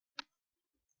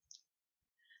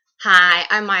Hi,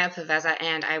 I'm Maya Paveza,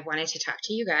 and I wanted to talk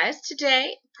to you guys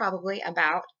today probably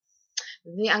about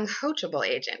the uncoachable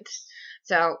agent.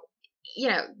 So,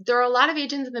 there are a lot of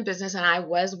agents in the business, and I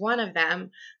was one of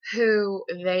them who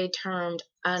they termed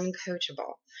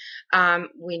uncoachable.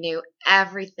 We knew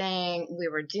everything, we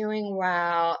were doing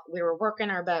well, we were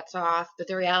working our butts off, but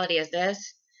the reality is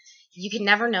this: you can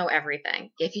never know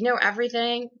everything. If you know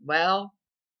everything, well,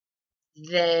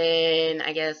 then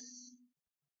I guess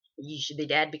you should be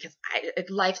dead because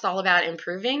if life's all about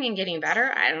improving and getting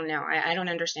better. I don't know. I don't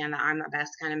understand that I'm the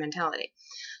best kind of mentality.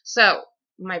 So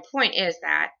my point is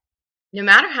that no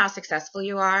matter how successful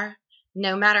you are,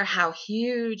 no matter how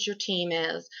huge your team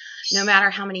is, no matter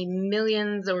how many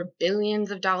millions or billions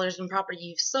of dollars in property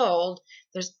you've sold,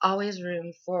 there's always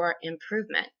room for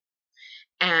improvement.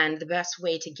 And the best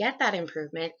way to get that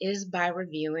improvement is by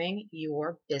reviewing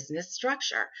your business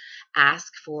structure.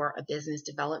 Ask for a business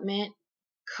development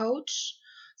coach,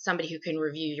 somebody who can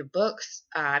review your books,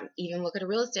 even look at a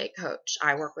real estate coach.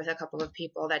 I work with a couple of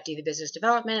people that do the business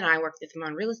development, and I work with them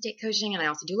on real estate coaching, and I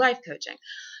also do life coaching.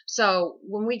 So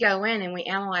when we go in and we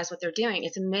analyze what they're doing,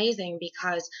 it's amazing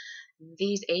because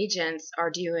these agents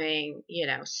are doing,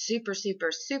 super,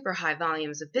 super, super high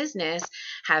volumes of business,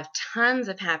 have tons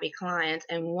of happy clients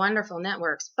and wonderful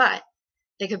networks, but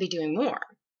they could be doing more,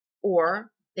 or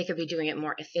they could be doing it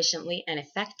more efficiently and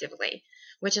effectively,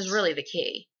 which is really the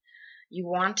key. You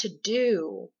want to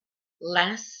do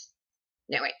less,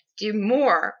 no, wait, do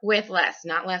more with less,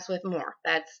 not less with more.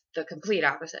 That's the complete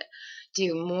opposite.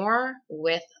 Do more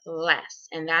with less,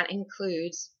 and that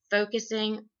includes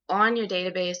focusing on your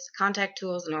database, contact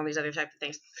tools, and all these other types of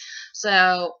things.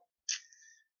 So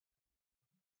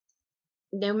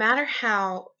no matter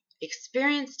how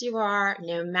experienced you are,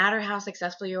 no matter how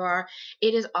successful you are,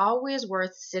 it is always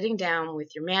worth sitting down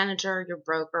with your manager, your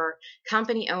broker,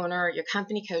 company owner, your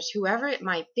company coach, whoever it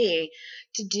might be,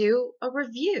 to do a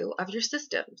review of your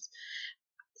systems.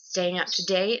 Staying up to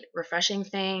date, refreshing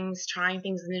things, trying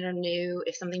things that are new.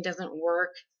 If something doesn't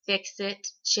work, fix it,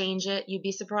 change it. You'd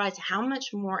be surprised how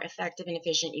much more effective and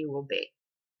efficient you will be.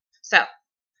 So,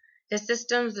 the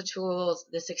systems, the tools,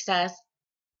 the success,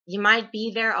 you might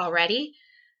be there already,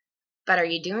 but are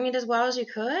you doing it as well as you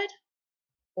could?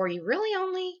 Or are you really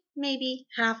only maybe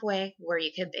halfway where you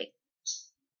could be?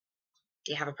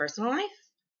 Do you have a personal life?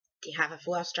 Do you have a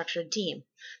well-structured team?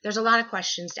 There's a lot of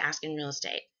questions to ask in real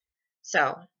estate.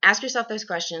 So ask yourself those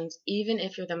questions. Even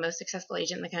if you're the most successful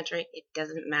agent in the country, it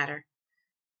doesn't matter.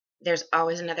 There's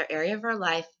always another area of our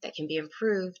life that can be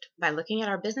improved by looking at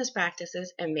our business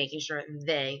practices and making sure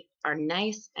they are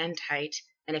nice and tight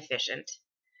and efficient.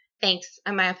 Thanks.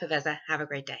 I'm Maya Paveza. Have a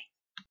great day.